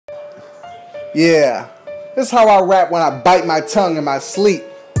Yeah, this is how I rap when I bite my tongue in my sleep.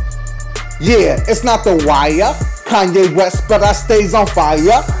 Yeah, it's not The Wire, Kanye West, but I stays on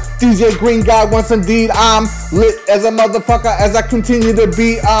fire. DJ Greenguy, once indeed, I'm lit as a motherfucker as I continue to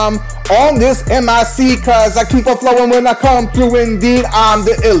be on this MIC, cause I keep on flowing when I come through. Indeed, I'm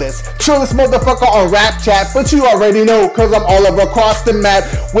the illest, trillest motherfucker on Rapchat, but you already know cause I'm all over across the map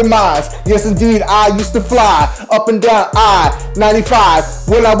with mines. Yes indeed, I used to fly up and down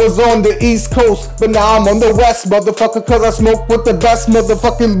I-95 when I was on the East Coast, but now I'm on the West, motherfucker, cause I smoke with the best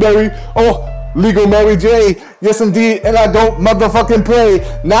motherfucking berry. Oh, Legal Mary J, yes indeed, and I don't motherfucking play.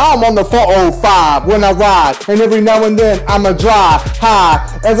 Now I'm on the 405 when I ride, and every now and then I'ma drive high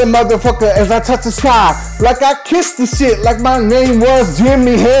as a motherfucker as I touch the sky. Like I kiss the shit, like my name was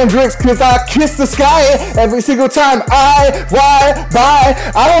Jimi Hendrix, cause I kiss the sky every single time I ride by.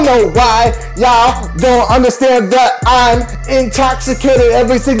 I don't know why y'all don't understand that I'm intoxicated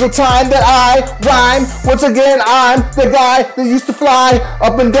every single time that I rhyme. Once again, I'm the guy that used to fly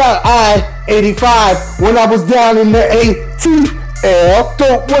up and down I-85 when I was down in the ATL.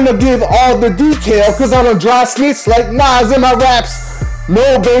 Don't wanna give all the detail cause I don't dry snitch like Nas in my raps.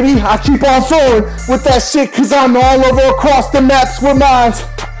 No baby, I keep on flowing with that shit cause I'm all over across the maps with mines.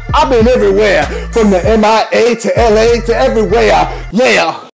 I've been everywhere, from the MIA to LA to everywhere, yeah.